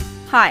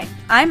Hi,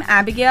 I'm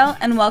Abigail,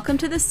 and welcome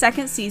to the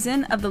second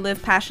season of the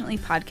Live Passionately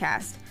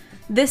podcast.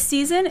 This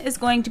season is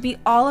going to be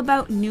all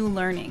about new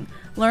learning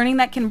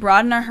that can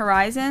broaden our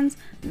horizons,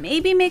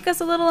 maybe make us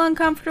a little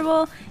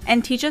uncomfortable,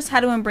 and teach us how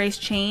to embrace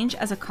change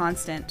as a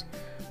constant.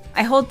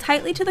 I hold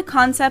tightly to the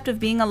concept of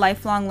being a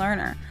lifelong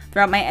learner.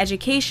 Throughout my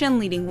education,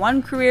 leading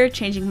one career,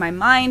 changing my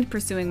mind,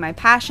 pursuing my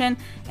passion,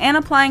 and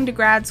applying to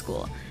grad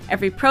school.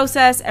 Every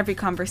process, every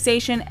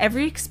conversation,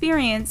 every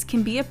experience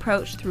can be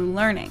approached through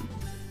learning.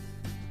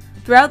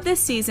 Throughout this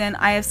season,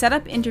 I have set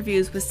up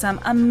interviews with some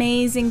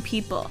amazing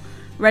people,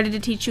 ready to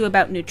teach you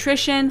about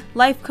nutrition,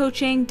 life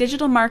coaching,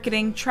 digital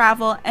marketing,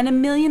 travel, and a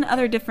million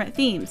other different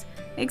themes,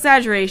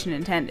 exaggeration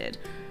intended.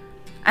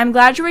 I'm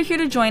glad you were here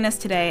to join us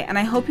today, and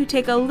I hope you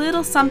take a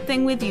little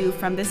something with you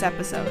from this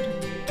episode.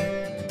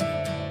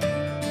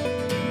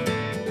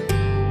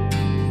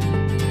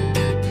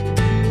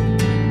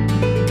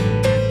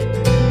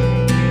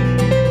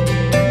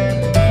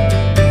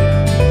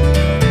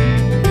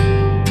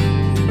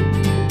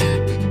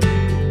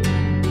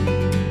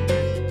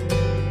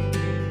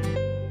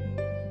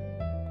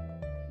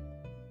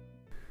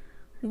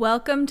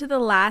 Welcome to the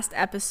last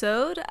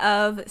episode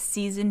of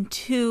Season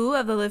 2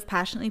 of the Live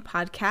Passionately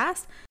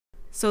podcast.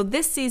 So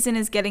this season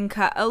is getting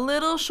cut a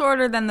little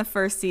shorter than the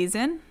first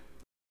season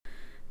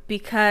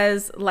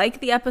because, like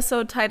the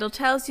episode title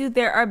tells you,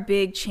 there are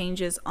big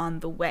changes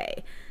on the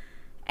way.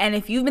 And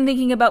if you've been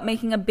thinking about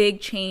making a big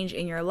change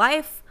in your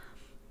life,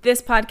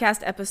 this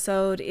podcast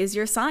episode is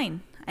your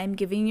sign. I'm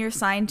giving you your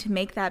sign to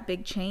make that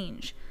big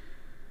change.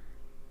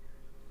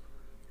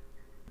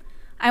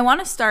 I want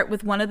to start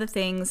with one of the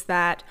things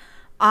that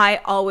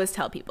I always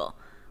tell people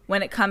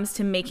when it comes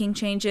to making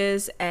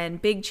changes and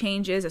big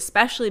changes,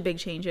 especially big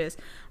changes.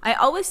 I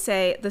always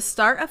say the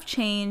start of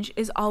change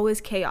is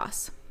always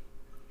chaos.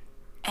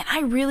 And I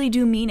really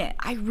do mean it.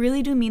 I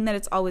really do mean that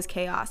it's always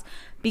chaos,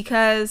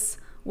 because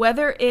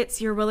whether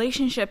it's your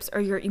relationships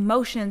or your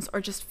emotions or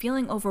just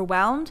feeling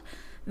overwhelmed,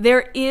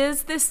 there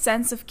is this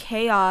sense of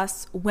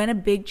chaos when a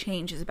big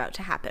change is about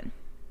to happen.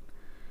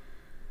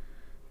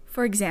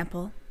 For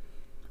example,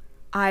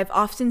 I've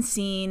often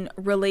seen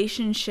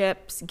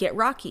relationships get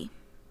rocky.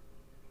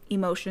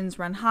 Emotions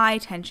run high,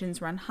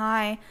 tensions run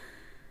high.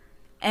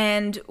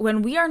 And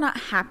when we are not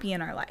happy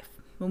in our life,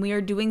 when we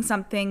are doing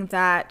something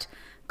that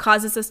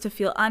causes us to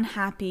feel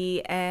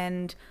unhappy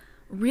and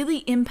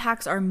really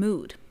impacts our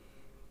mood,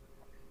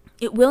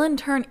 it will in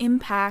turn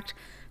impact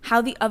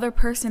how the other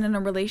person in a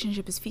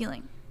relationship is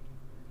feeling.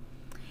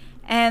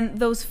 And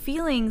those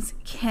feelings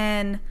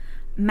can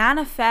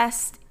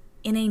manifest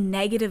in a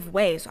negative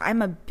way. So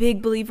I'm a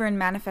big believer in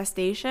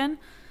manifestation,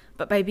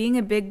 but by being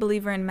a big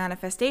believer in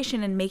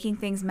manifestation and making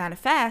things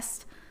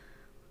manifest,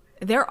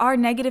 there are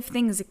negative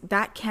things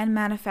that can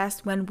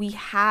manifest when we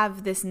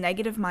have this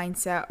negative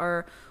mindset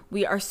or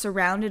we are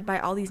surrounded by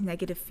all these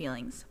negative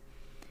feelings.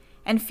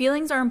 And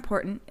feelings are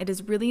important. It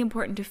is really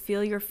important to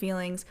feel your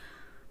feelings,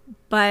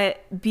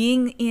 but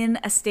being in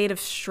a state of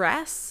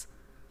stress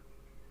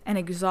and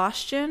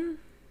exhaustion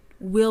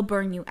will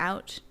burn you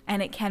out,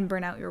 and it can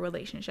burn out your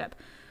relationship.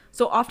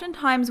 So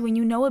oftentimes when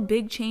you know a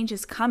big change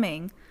is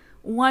coming,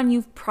 one,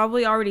 you've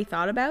probably already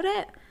thought about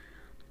it.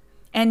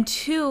 And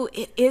two,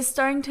 it is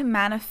starting to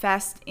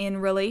manifest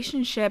in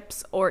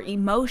relationships or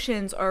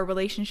emotions or a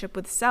relationship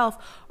with self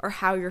or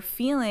how you're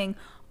feeling,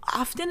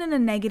 often in a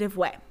negative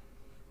way.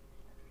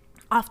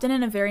 Often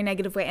in a very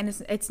negative way. And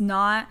it's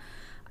not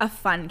a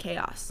fun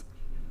chaos.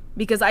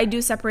 Because I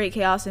do separate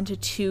chaos into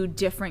two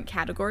different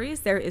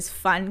categories. There is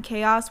fun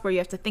chaos where you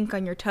have to think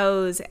on your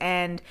toes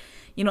and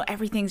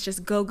everything's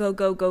just go, go,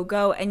 go, go,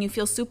 go. And you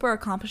feel super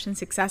accomplished and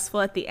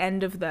successful at the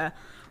end of the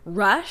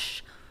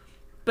rush.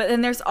 But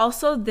then there's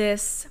also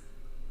this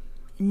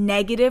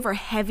negative or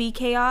heavy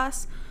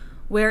chaos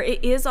where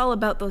it is all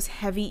about those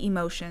heavy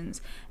emotions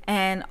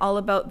and all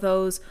about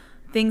those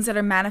things that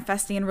are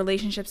manifesting in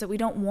relationships that we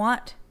don't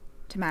want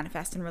to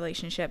manifest in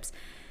relationships.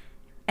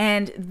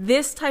 And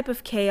this type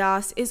of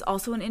chaos is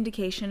also an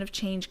indication of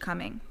change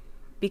coming,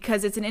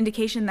 because it's an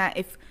indication that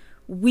if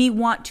we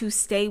want to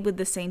stay with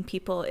the same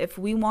people, if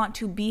we want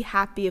to be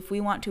happy, if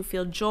we want to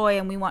feel joy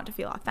and we want to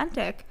feel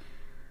authentic,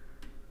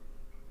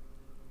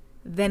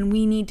 then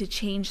we need to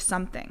change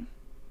something.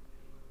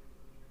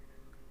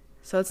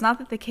 So it's not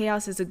that the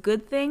chaos is a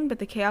good thing, but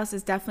the chaos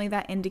is definitely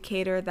that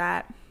indicator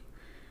that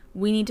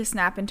we need to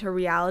snap into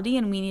reality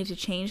and we need to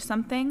change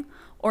something,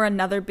 or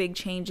another big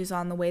change is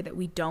on the way that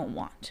we don't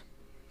want.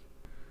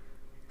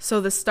 So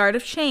the start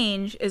of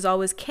change is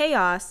always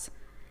chaos,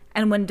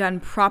 and when done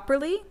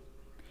properly,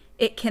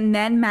 it can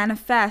then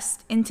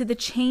manifest into the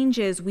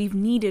changes we've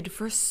needed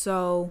for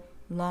so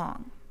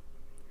long.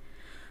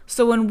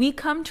 So when we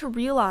come to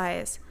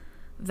realize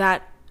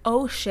that,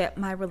 oh shit,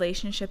 my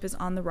relationship is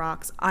on the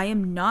rocks, I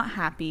am not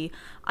happy,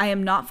 I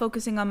am not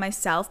focusing on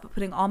myself, but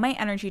putting all my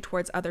energy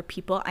towards other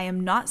people, I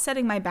am not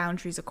setting my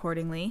boundaries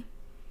accordingly,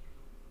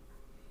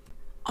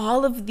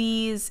 all of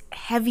these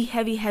heavy,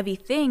 heavy, heavy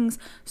things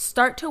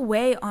start to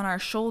weigh on our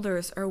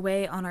shoulders or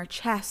weigh on our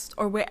chest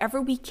or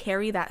wherever we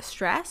carry that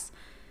stress,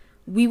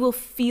 we will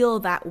feel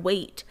that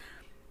weight.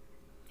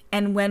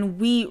 And when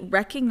we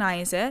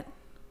recognize it,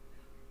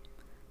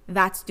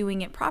 that's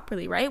doing it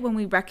properly, right? When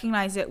we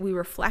recognize it, we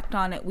reflect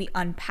on it, we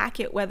unpack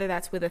it, whether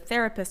that's with a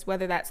therapist,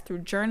 whether that's through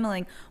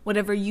journaling,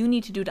 whatever you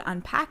need to do to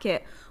unpack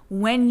it.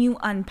 When you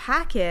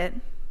unpack it,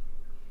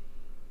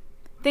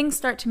 things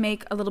start to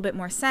make a little bit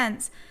more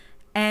sense,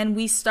 and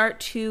we start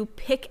to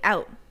pick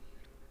out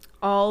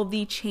all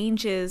the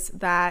changes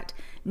that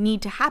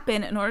need to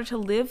happen in order to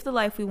live the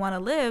life we want to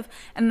live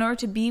and in order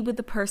to be with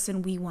the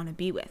person we want to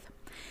be with.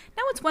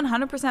 Now, it's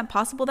 100%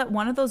 possible that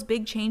one of those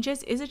big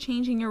changes is a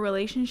change in your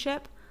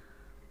relationship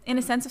in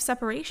a sense of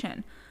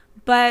separation.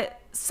 But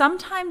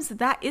sometimes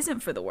that isn't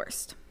for the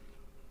worst.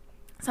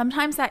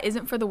 Sometimes that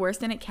isn't for the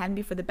worst, and it can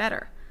be for the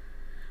better.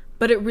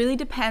 But it really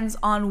depends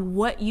on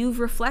what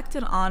you've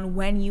reflected on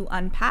when you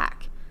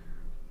unpack.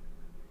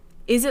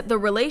 Is it the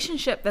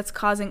relationship that's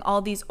causing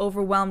all these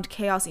overwhelmed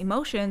chaos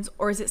emotions,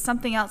 or is it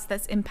something else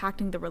that's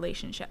impacting the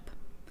relationship?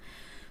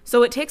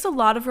 So it takes a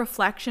lot of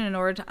reflection in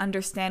order to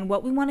understand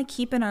what we want to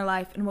keep in our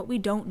life and what we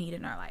don't need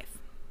in our life.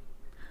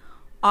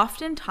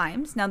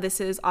 Oftentimes, now this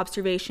is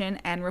observation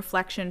and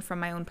reflection from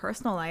my own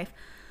personal life,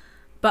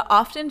 but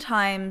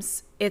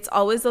oftentimes it's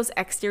always those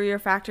exterior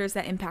factors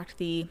that impact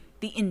the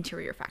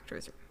interior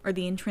factors or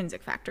the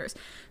intrinsic factors.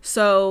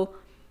 So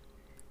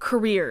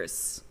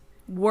careers,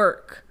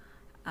 work,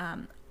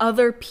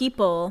 other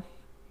people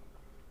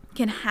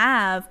can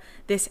have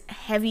this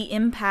heavy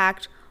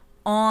impact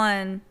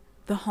on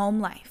the home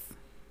life.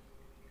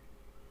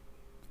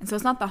 And so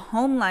it's not the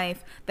home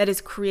life that is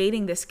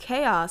creating this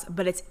chaos,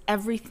 but it's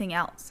everything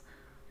else.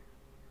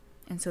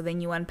 And so then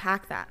you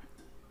unpack that.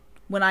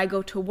 When I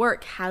go to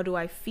work, how do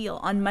I feel?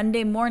 On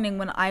Monday morning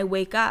when I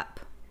wake up,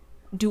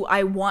 do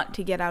I want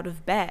to get out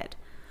of bed?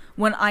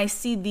 When I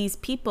see these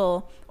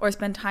people or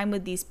spend time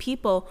with these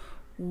people,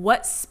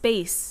 what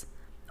space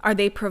are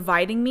they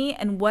providing me,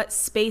 and what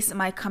space am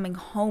I coming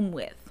home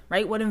with,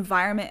 right? What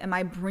environment am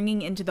I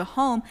bringing into the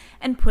home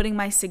and putting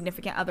my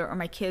significant other or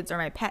my kids or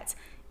my pets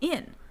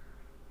in?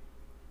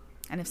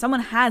 And if someone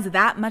has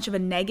that much of a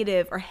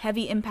negative or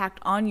heavy impact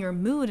on your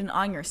mood and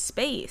on your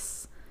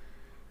space,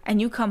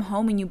 and you come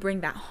home and you bring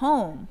that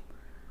home,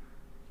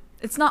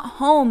 it's not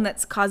home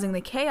that's causing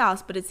the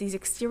chaos, but it's these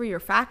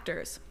exterior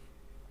factors.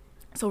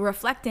 So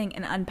reflecting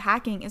and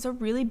unpacking is a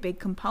really big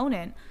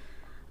component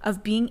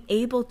of being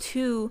able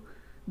to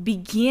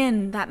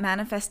begin that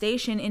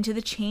manifestation into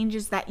the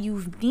changes that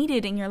you've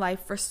needed in your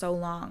life for so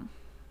long.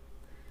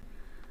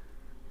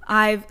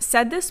 I've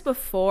said this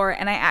before,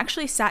 and I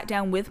actually sat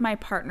down with my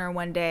partner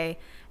one day,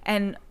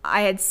 and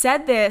I had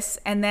said this,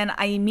 and then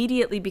I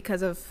immediately,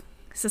 because of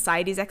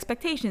society's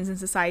expectations and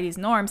society's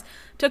norms,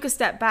 took a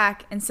step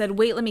back and said,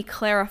 wait, let me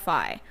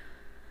clarify.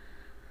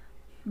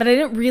 But I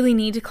didn't really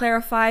need to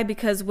clarify,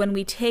 because when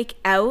we take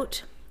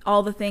out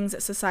all the things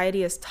that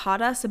society has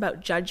taught us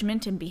about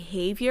judgment and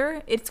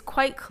behavior, it's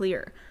quite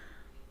clear.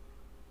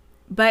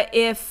 But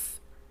if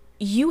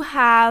you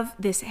have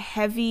this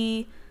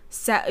heavy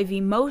set of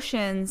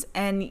emotions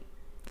and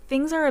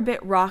things are a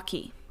bit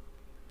rocky,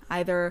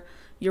 either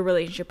your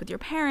relationship with your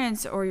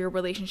parents or your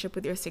relationship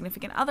with your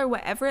significant other,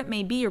 whatever it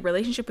may be, your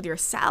relationship with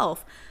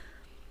yourself,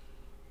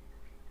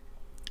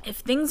 if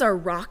things are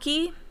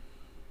rocky,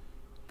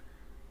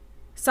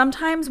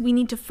 sometimes we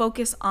need to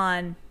focus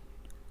on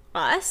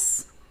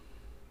us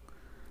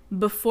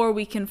before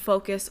we can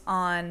focus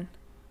on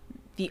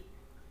the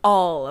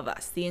all of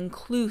us, the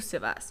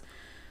inclusive us.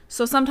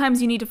 So sometimes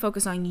you need to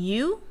focus on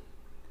you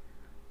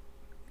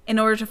in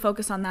order to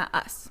focus on that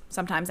us.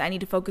 Sometimes I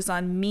need to focus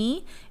on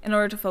me in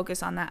order to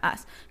focus on that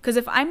us. Because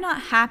if I'm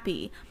not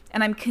happy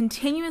and I'm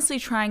continuously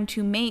trying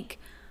to make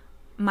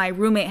my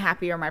roommate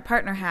happy or my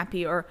partner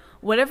happy or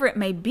whatever it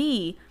may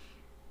be,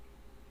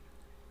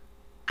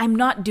 I'm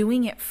not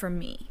doing it for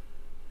me.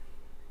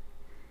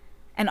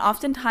 And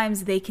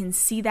oftentimes they can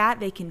see that,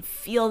 they can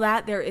feel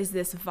that, there is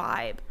this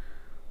vibe.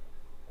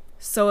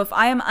 So if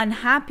I am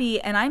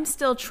unhappy and I'm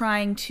still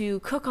trying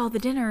to cook all the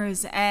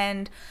dinners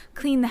and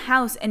clean the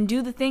house and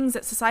do the things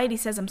that society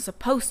says I'm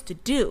supposed to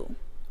do,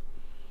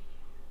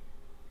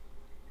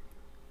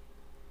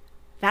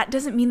 that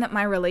doesn't mean that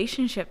my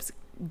relationship's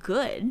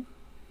good.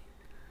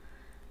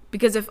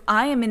 Because if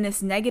I am in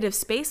this negative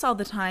space all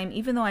the time,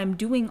 even though I'm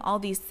doing all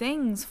these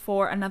things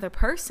for another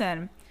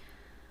person,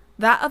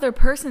 that other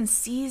person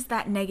sees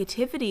that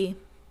negativity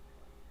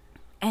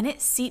and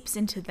it seeps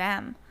into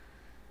them.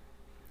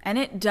 And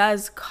it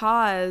does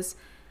cause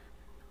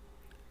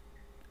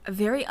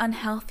very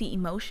unhealthy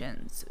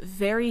emotions,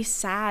 very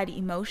sad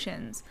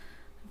emotions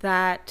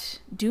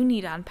that do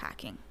need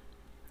unpacking.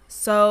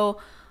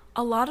 So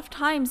a lot of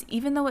times,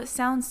 even though it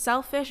sounds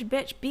selfish,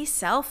 bitch, be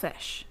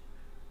selfish.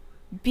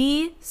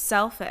 Be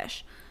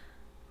selfish.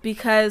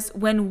 Because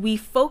when we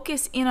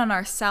focus in on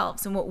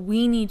ourselves and what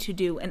we need to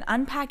do and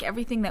unpack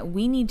everything that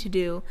we need to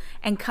do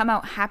and come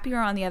out happier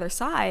on the other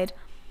side,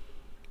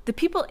 the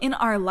people in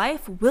our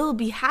life will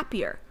be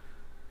happier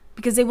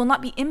because they will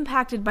not be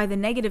impacted by the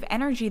negative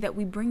energy that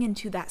we bring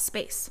into that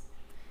space.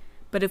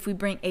 But if we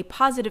bring a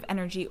positive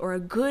energy or a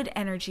good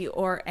energy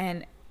or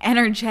an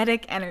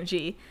energetic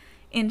energy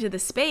into the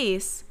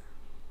space,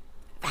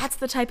 that's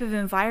the type of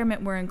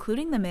environment we're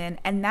including them in.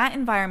 And that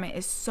environment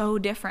is so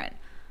different.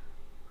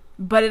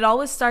 But it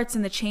always starts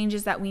in the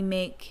changes that we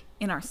make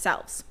in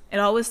ourselves. It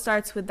always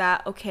starts with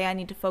that, okay, I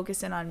need to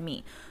focus in on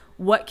me.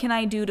 What can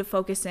I do to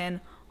focus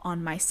in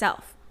on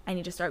myself? I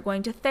need to start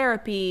going to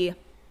therapy.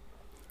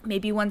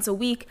 Maybe once a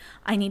week,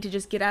 I need to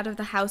just get out of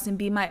the house and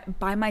be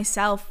by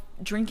myself,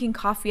 drinking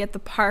coffee at the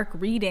park,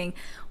 reading,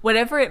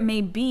 whatever it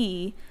may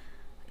be.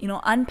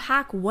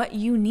 Unpack what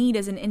you need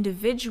as an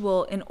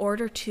individual in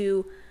order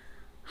to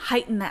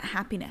heighten that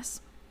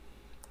happiness.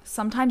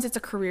 Sometimes it's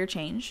a career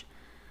change.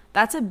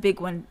 That's a big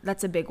one.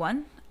 That's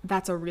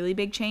a really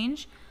big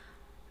change.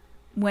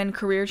 When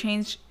career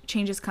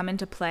changes come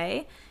into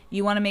play,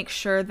 you want to make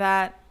sure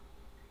that,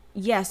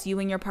 yes, you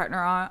and your partner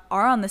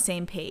are on the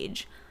same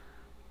page.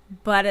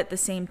 But at the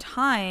same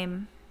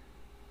time,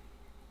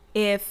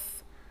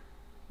 if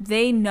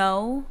they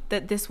know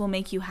that this will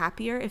make you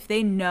happier, if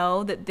they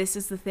know that this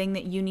is the thing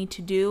that you need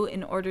to do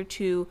in order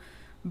to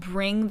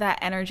bring that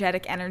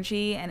energetic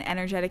energy and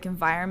energetic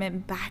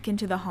environment back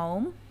into the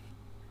home,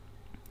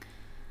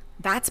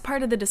 that's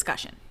part of the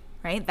discussion,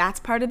 right?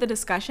 That's part of the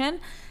discussion.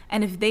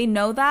 And if they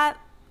know that,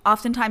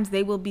 oftentimes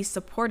they will be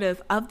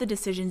supportive of the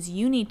decisions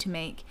you need to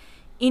make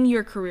in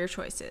your career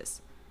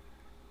choices.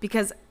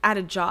 Because at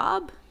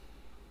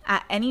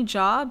any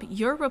job,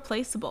 you're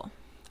replaceable.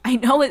 I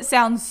know it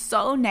sounds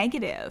so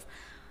negative,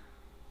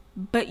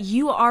 but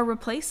you are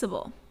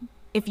replaceable.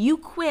 If you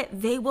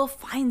quit, they will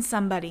find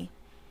somebody.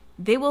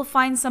 They will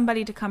find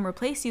somebody to come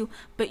replace you,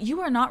 but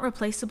you are not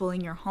replaceable in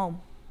your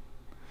home.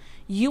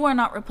 You are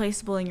not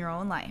replaceable in your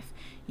own life.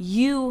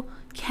 You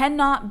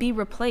cannot be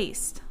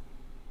replaced.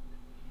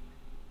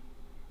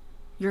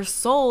 Your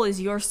soul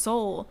is your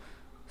soul,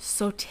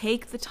 so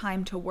take the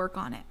time to work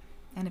on it.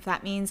 And if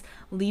that means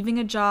leaving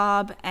a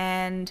job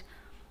and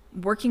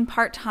working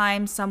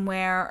part-time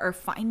somewhere or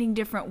finding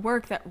different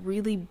work that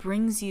really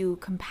brings you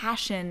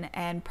compassion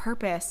and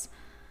purpose,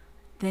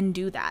 then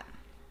do that.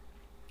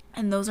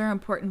 And those are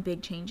important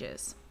big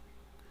changes.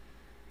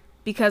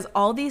 Because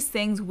all these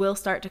things will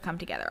start to come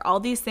together. All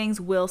these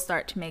things will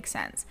start to make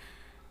sense.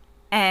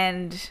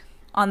 And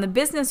on the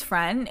business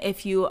front,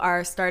 if you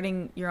are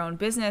starting your own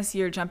business,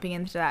 you're jumping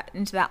into that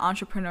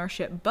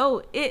entrepreneurship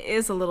boat, it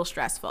is a little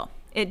stressful.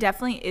 It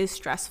definitely is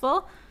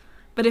stressful.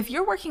 But if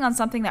you're working on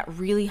something that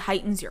really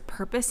heightens your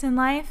purpose in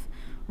life,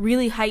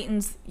 really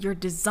heightens your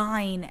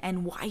design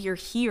and why you're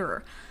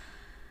here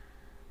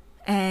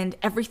and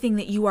everything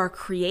that you are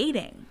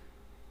creating,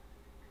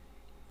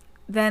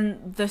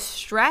 then the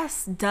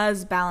stress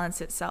does balance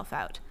itself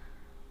out.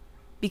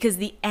 Because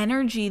the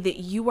energy that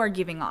you are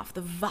giving off,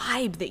 the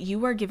vibe that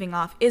you are giving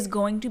off is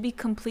going to be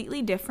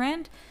completely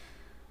different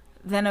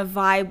than a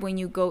vibe when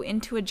you go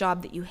into a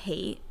job that you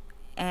hate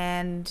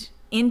and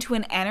into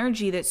an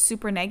energy that's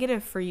super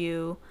negative for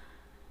you,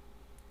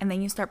 and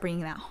then you start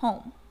bringing that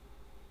home.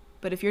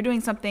 But if you're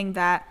doing something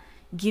that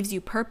gives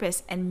you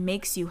purpose and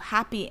makes you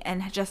happy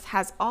and just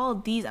has all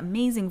these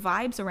amazing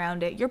vibes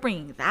around it, you're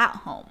bringing that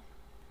home.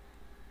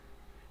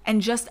 And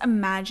just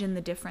imagine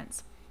the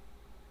difference.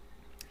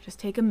 Just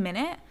take a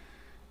minute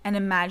and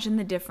imagine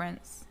the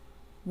difference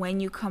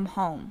when you come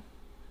home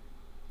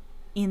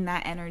in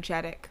that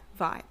energetic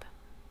vibe.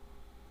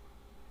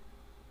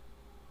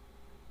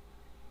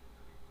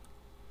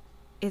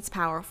 It's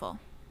powerful.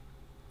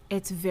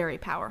 It's very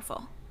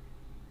powerful.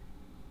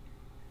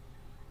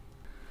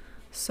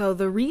 So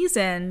the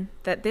reason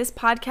that this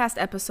podcast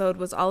episode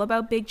was all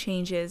about big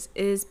changes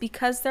is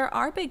because there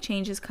are big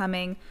changes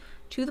coming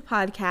to the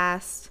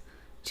podcast,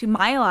 to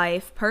my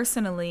life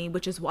personally,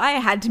 which is why I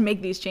had to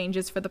make these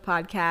changes for the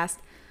podcast,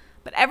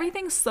 but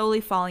everything's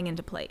slowly falling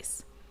into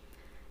place.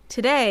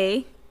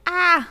 Today,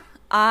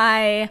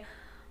 I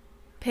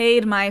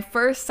paid my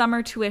first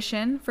summer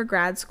tuition for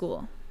grad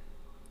school.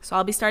 So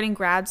I'll be starting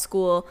grad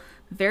school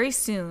very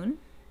soon.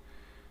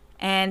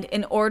 And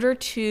in order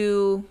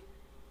to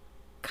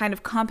kind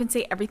of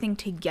compensate everything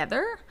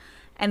together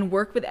and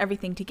work with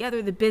everything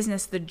together, the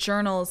business, the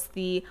journals,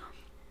 the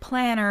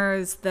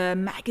planners, the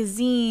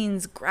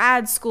magazines,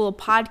 grad school,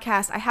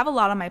 podcast, I have a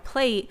lot on my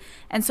plate.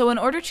 And so in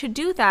order to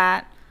do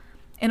that,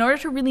 in order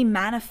to really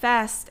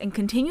manifest and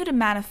continue to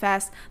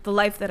manifest the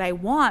life that I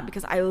want,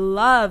 because I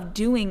love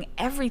doing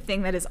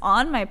everything that is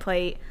on my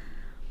plate,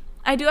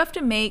 I do have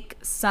to make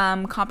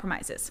some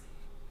compromises.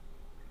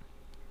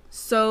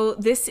 So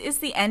this is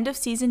the end of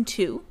season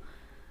 2,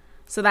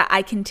 so that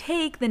I can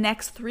take the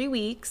next 3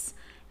 weeks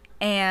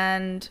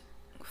and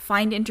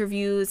find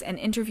interviews and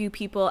interview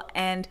people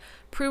and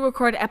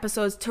pre-record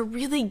episodes to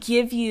really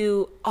give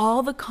you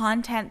all the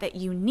content that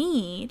you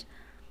need.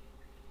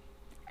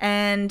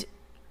 And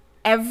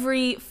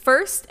every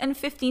 1st and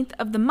 15th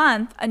of the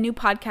month, a new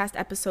podcast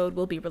episode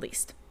will be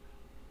released.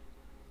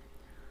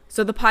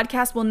 So the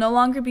podcast will no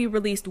longer be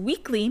released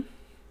weekly,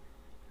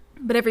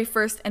 but every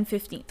 1st and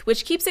 15th,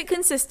 which keeps it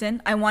consistent.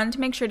 I wanted to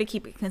make sure to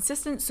keep it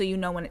consistent so you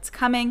know when it's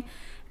coming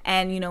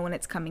and you know when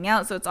it's coming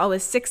out. So it's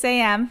always 6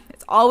 a.m.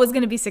 It's always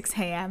going to be 6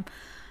 a.m.,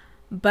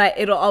 but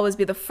it'll always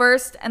be the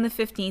 1st and the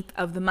 15th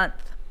of the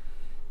month.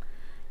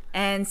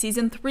 And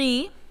season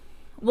 3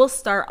 will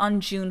start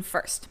on June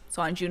 1st.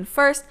 So on June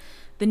 1st,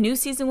 the new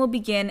season will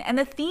begin, and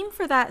the theme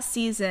for that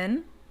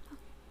season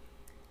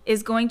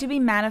is going to be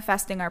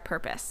manifesting our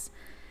purpose.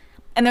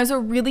 And there's a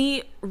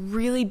really,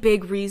 really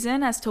big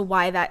reason as to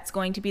why that's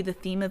going to be the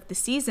theme of the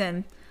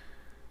season,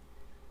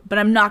 but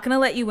I'm not going to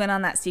let you in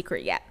on that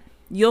secret yet.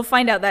 You'll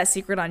find out that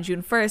secret on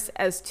June 1st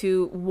as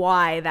to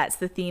why that's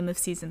the theme of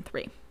season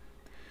 3.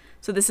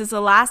 So this is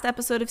the last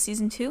episode of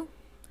season 2.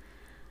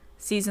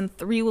 Season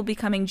 3 will be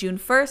coming June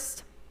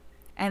 1st,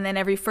 and then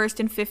every 1st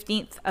and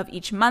 15th of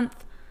each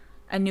month,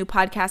 a new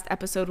podcast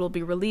episode will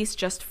be released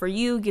just for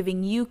you,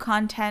 giving you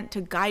content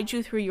to guide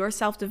you through your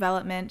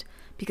self-development,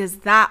 because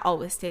that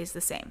always stays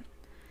the same.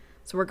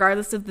 So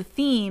regardless of the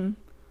theme,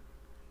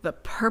 the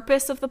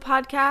purpose of the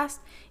podcast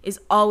is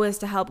always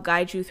to help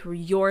guide you through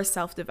your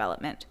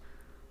self-development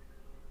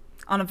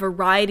on a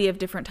variety of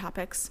different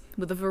topics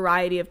with a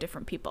variety of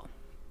different people.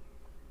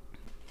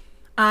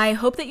 I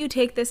hope that you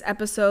take this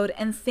episode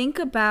and think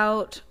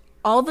about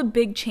all the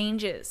big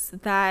changes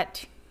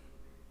that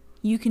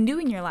you can do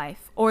in your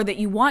life, or that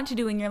you want to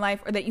do in your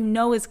life, or that you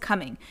know is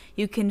coming.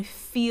 You can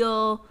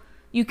feel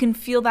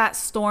that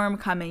storm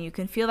coming. You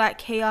can feel that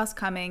chaos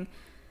coming.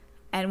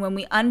 And when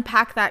we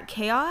unpack that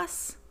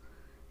chaos,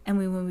 and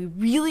when we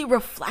really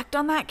reflect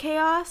on that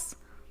chaos,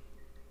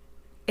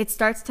 it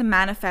starts to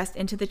manifest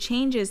into the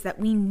changes that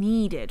we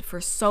needed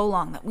for so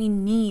long, that we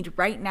need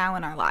right now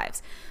in our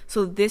lives.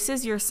 So this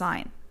is your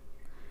sign.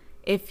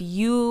 If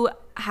you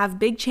have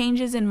big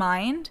changes in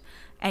mind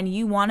and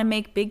you want to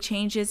make big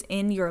changes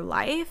in your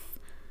life,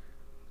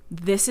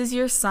 this is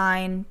your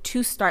sign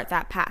to start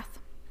that path.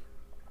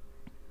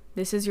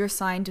 This is your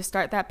sign to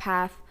start that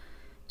path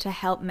to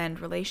help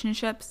mend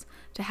relationships,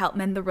 to help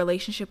mend the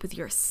relationship with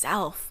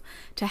yourself,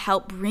 to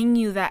help bring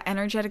you that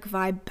energetic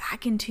vibe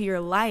back into your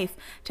life,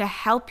 to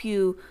help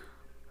you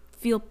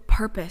feel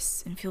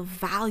purpose and feel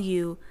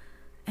value,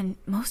 and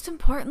most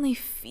importantly,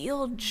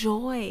 feel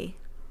joy.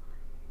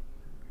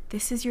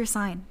 This is your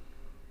sign.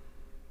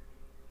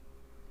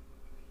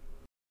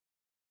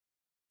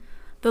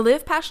 The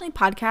Live Passionately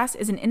podcast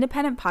is an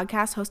independent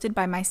podcast hosted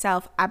by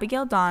myself,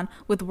 Abigail Dawn,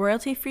 with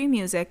royalty-free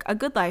music, A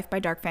Good Life by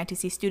Dark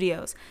Fantasy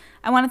Studios.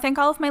 I want to thank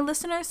all of my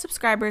listeners,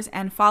 subscribers,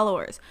 and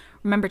followers.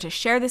 Remember to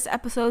share this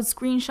episode,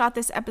 screenshot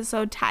this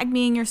episode, tag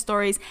me in your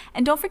stories,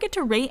 and don't forget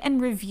to rate and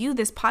review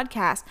this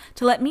podcast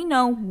to let me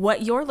know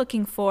what you're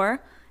looking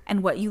for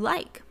and what you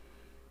like.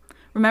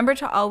 Remember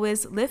to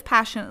always live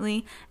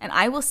passionately, and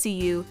I will see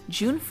you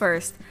June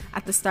 1st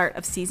at the start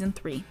of Season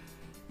 3.